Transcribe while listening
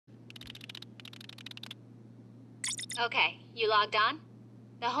Okay, you logged on?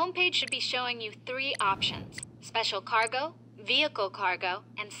 The homepage should be showing you 3 options: special cargo, vehicle cargo,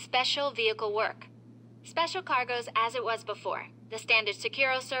 and special vehicle work. Special cargo's as it was before, the standard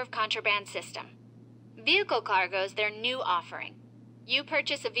SecuroServe contraband system. Vehicle cargo's their new offering. You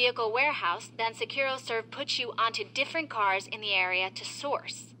purchase a vehicle warehouse, then SecuroServe puts you onto different cars in the area to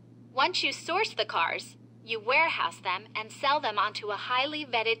source. Once you source the cars, you warehouse them and sell them onto a highly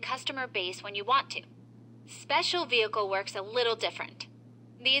vetted customer base when you want to. Special vehicle work's a little different.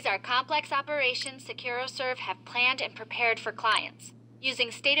 These are complex operations SecuroServe have planned and prepared for clients,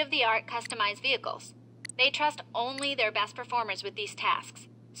 using state-of-the-art customized vehicles. They trust only their best performers with these tasks,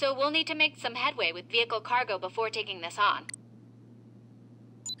 so we'll need to make some headway with vehicle cargo before taking this on.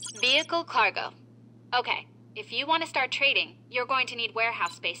 Vehicle cargo. Okay, if you want to start trading, you're going to need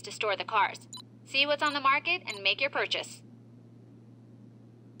warehouse space to store the cars. See what's on the market and make your purchase.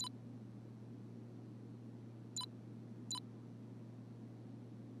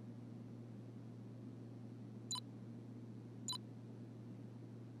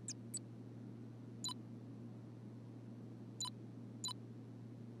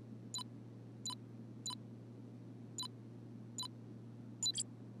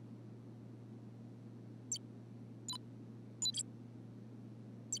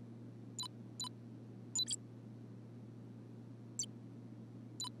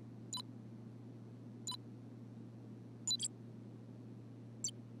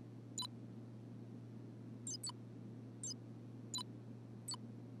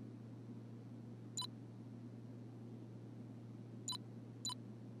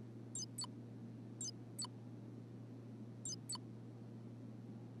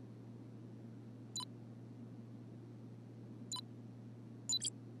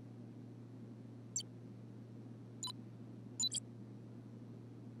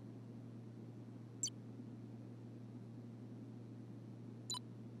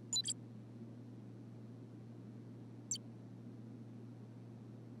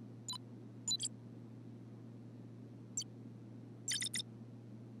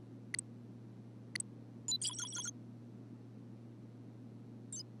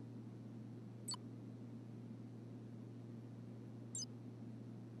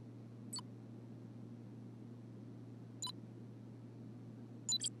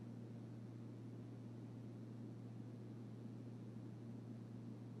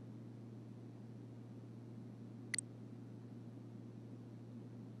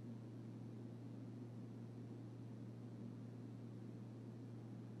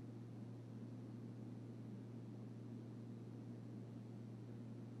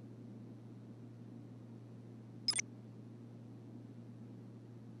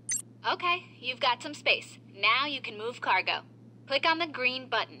 Okay, you've got some space. Now you can move cargo. Click on the green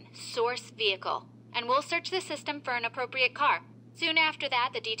button, Source Vehicle, and we'll search the system for an appropriate car. Soon after that,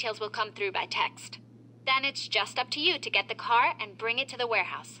 the details will come through by text. Then it's just up to you to get the car and bring it to the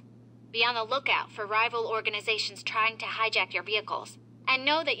warehouse. Be on the lookout for rival organizations trying to hijack your vehicles, and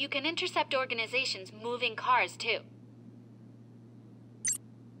know that you can intercept organizations moving cars too.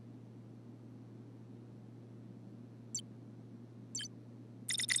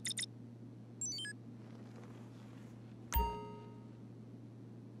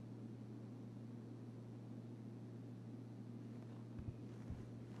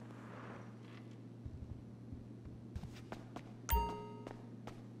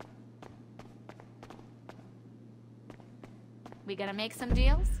 We gonna make some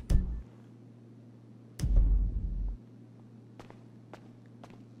deals?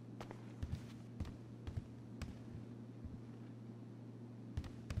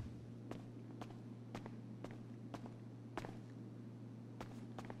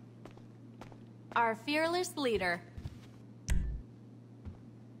 Our fearless leader.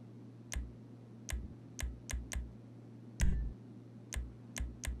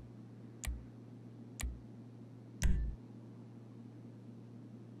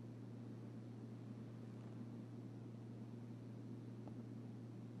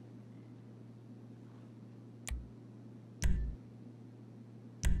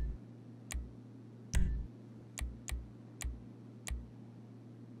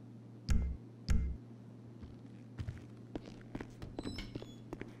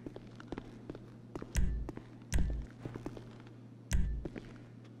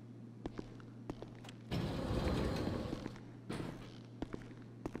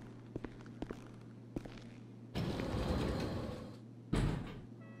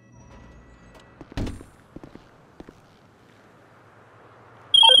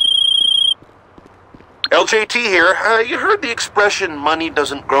 LJT here. You heard the expression, money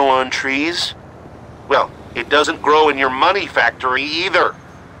doesn't grow on trees? Well, It doesn't grow in your money factory either.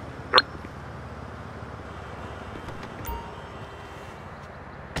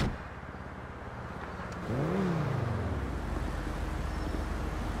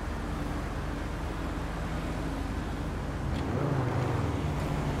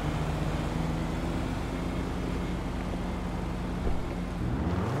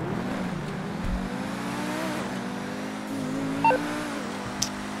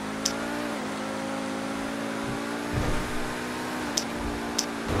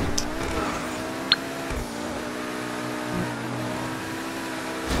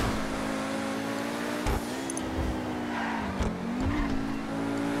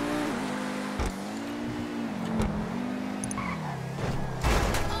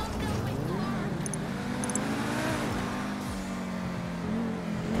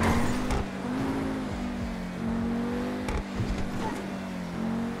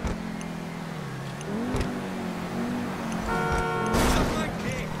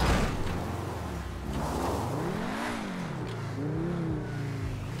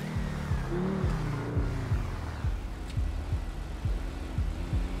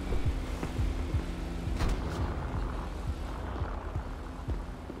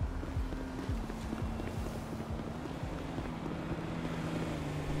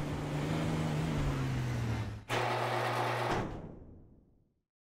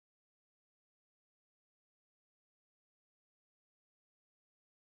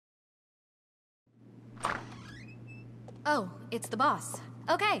 Oh, it's the boss.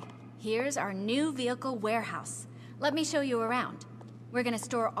 Okay, here's our new vehicle warehouse. Let me show you around. We're gonna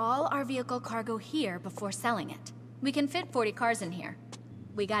store all our vehicle cargo here before selling it. We can fit 40 cars in here.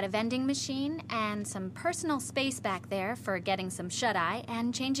 We got a vending machine and some personal space back there for getting some shut-eye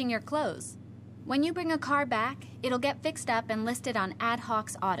and changing your clothes. When you bring a car back, it'll get fixed up and listed on Ad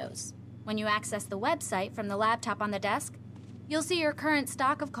Hoc's Autos. When you access the website from the laptop on the desk, you'll see your current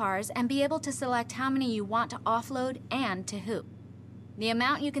stock of cars and be able to select how many you want to offload and to who. The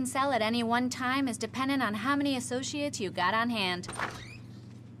amount you can sell at any one time is dependent on how many associates you got on hand.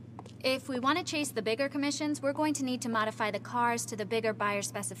 If we want to chase the bigger commissions, we're going to need to modify the cars to the bigger buyer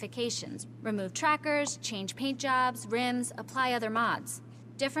specifications, remove trackers, change paint jobs, rims, apply other mods.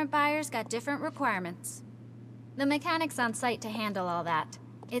 Different buyers got different requirements. The mechanic's on site to handle all that.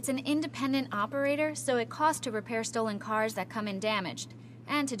 It's an independent operator, so it costs to repair stolen cars that come in damaged,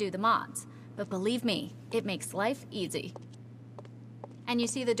 and to do the mods. But believe me, it makes life easy. And you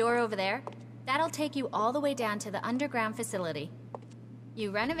see the door over there? That'll take you all the way down to the underground facility.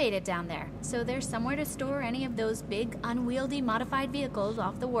 You renovated down there, so there's somewhere to store any of those big, unwieldy modified vehicles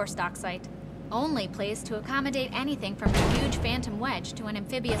off the Warstock site. Only place to accommodate anything from a huge Phantom Wedge to an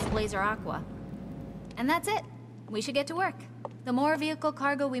amphibious Blazer Aqua. And that's it. We should get to work. The more vehicle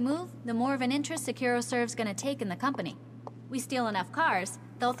cargo we move, the more of an interest SecuroServe's gonna take in the company. We steal enough cars,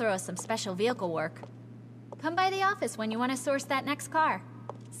 they'll throw us some special vehicle work. Come by the office when you want to source that next car.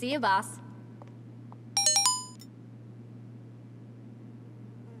 See you, boss.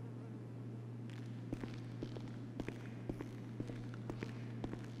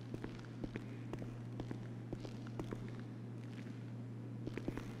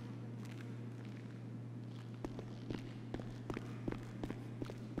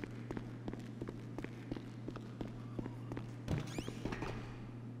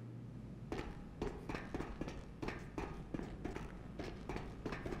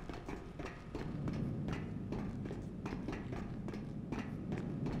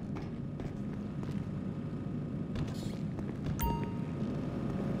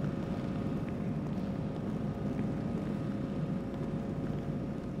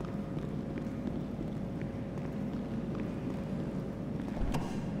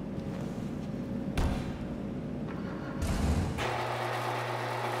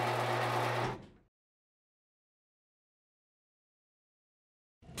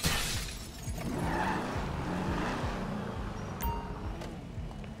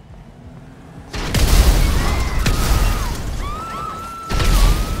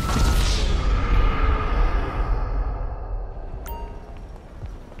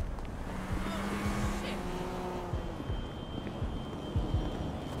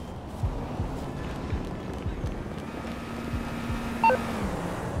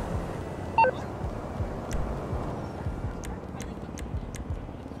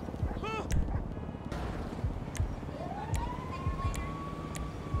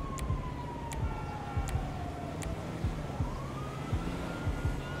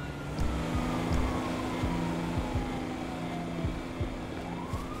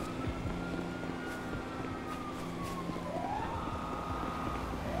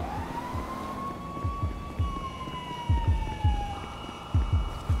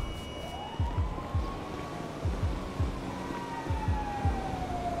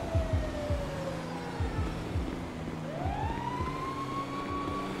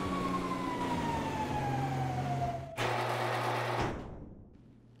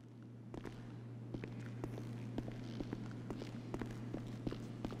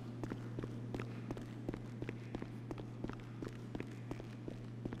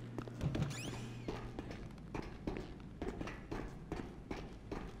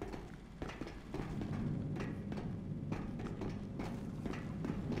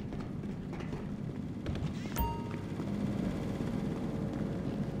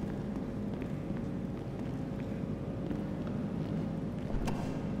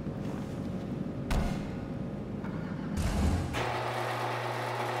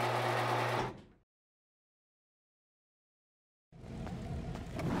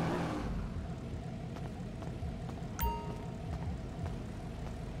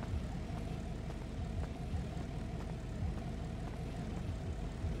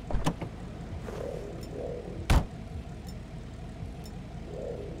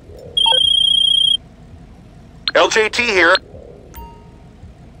 LJT here.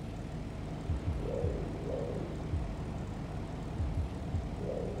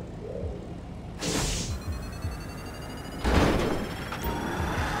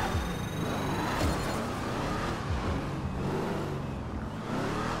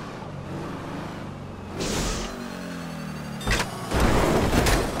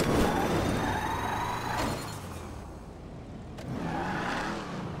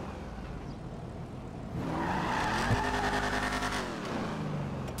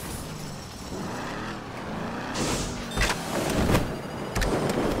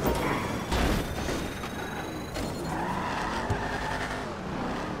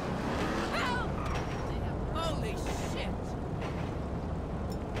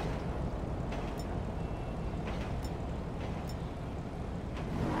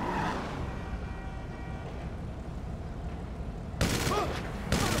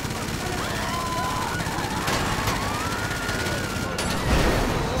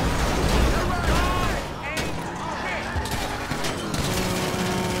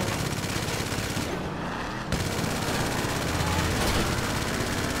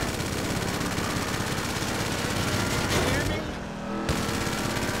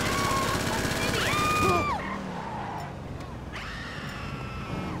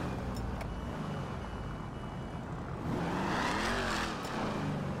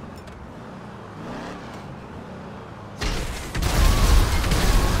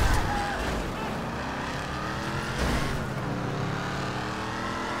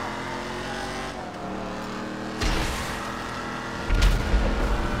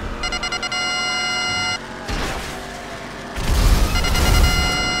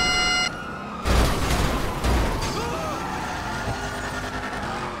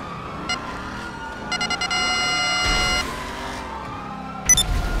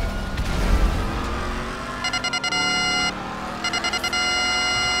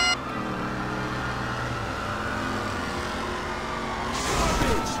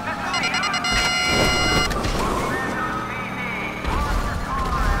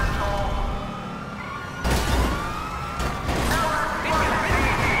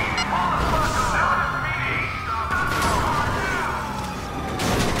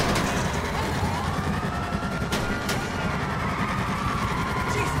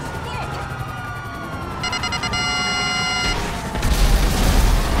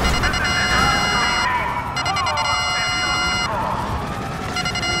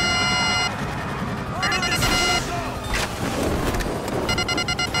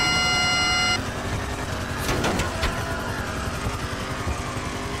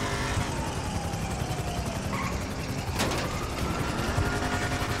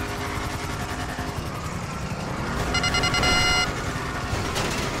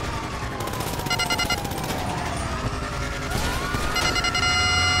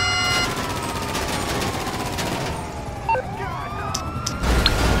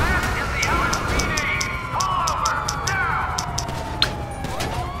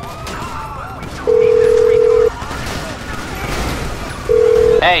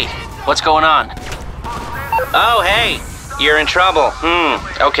 Hey, what's going on? Oh, hey, you're in trouble.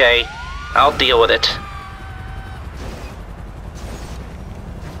 Okay, I'll deal with it.